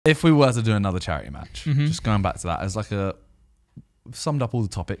If we were to do another charity match, Mhm. just going back to that as like summed up all the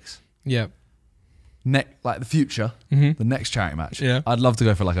topics. Yeah. Like the future, Mhm. the next charity match. Yeah. I'd love to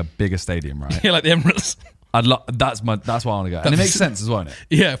go for like a bigger stadium, right? Yeah, like the Emirates. That's why I want to go, and it makes sense as well, won't it?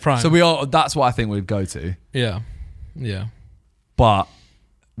 Yeah, prime. So that's what I think we'd go to, Yeah. Yeah. but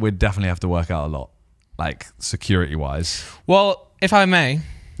we'd definitely have to work out a lot, like security wise. Well, if I may,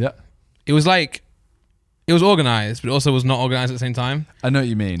 Yeah, it was organised, but it also was not organised at the same time. I know what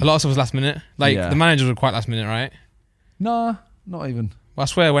you mean. A lot of stuff was last minute. Like Yeah. the managers were quite last minute, right? Nah, not even. Well, I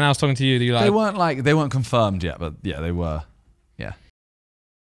swear when I was talking to you, you They like, weren't confirmed yet, but yeah, they were.